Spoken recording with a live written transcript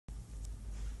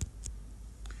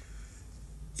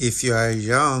If you are a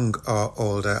young or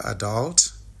older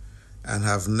adult and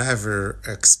have never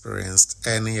experienced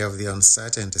any of the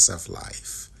uncertainties of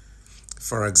life,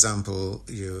 for example,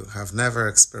 you have never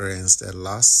experienced a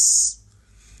loss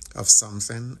of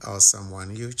something or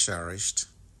someone you cherished,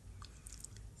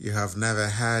 you have never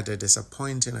had a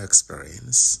disappointing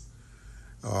experience,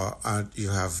 or you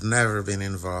have never been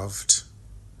involved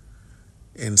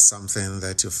in something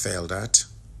that you failed at.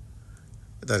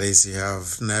 That is, you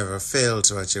have never failed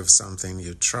to achieve something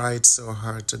you tried so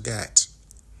hard to get.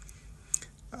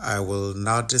 I will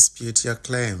not dispute your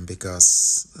claim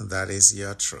because that is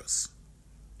your truth.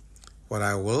 What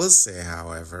I will say,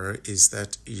 however, is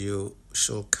that you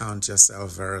should count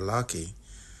yourself very lucky,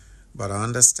 but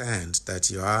understand that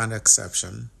you are an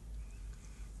exception,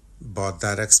 but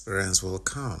that experience will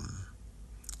come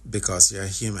because you're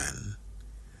human.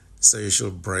 So you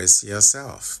should brace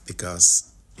yourself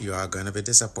because you are going to be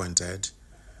disappointed.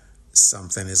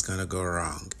 Something is going to go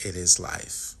wrong. It is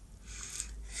life.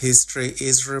 History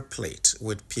is replete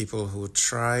with people who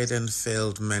tried and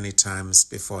failed many times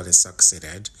before they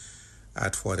succeeded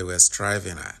at what they were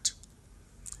striving at.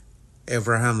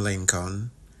 Abraham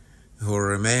Lincoln, who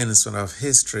remains one of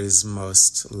history's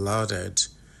most lauded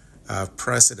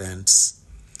presidents,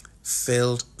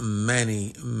 failed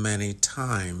many, many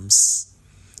times,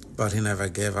 but he never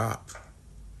gave up.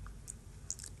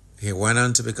 He went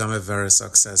on to become a very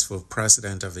successful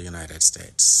president of the United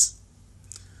States.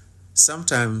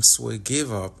 Sometimes we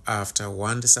give up after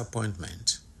one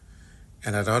disappointment,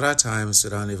 and at other times we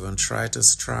don't even try to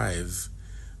strive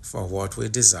for what we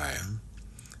desire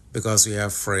because we are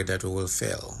afraid that we will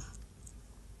fail.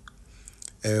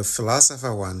 A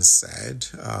philosopher once said,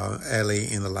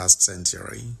 early in the last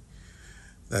century,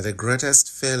 that the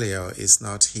greatest failure is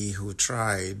not he who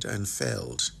tried and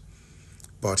failed,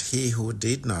 but he who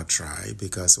did not try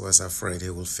because he was afraid he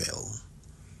will fail.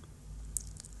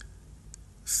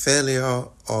 Failure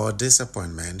or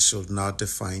disappointment should not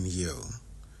define you,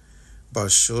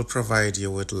 but should provide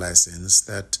you with lessons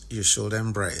that you should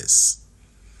embrace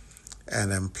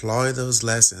and employ those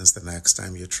lessons the next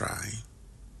time you try.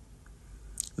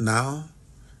 Now,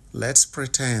 let's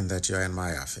pretend that you're in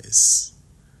my office.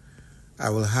 I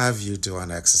will have you do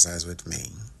an exercise with me.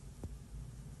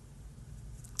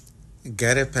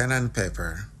 Get a pen and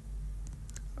paper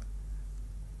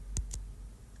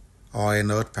or a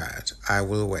notepad. I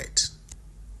will wait.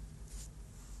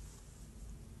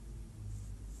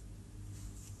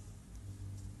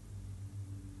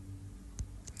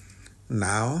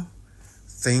 Now,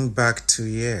 think back 2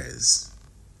 years.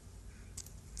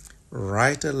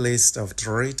 Write a list of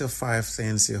 3 to 5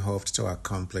 things you hoped to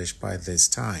accomplish by this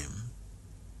time.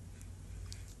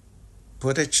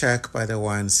 Put a check by the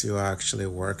ones you actually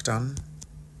worked on.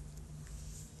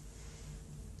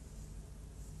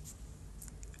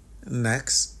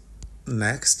 Next,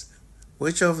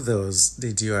 which of those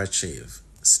did you achieve?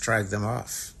 Strike them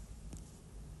off.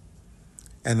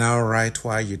 And now write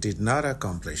why you did not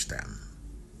accomplish them.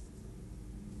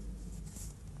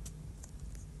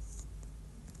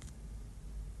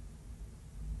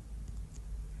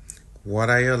 What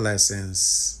are your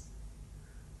lessons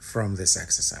from this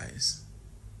exercise?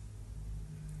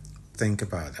 Think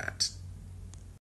about that.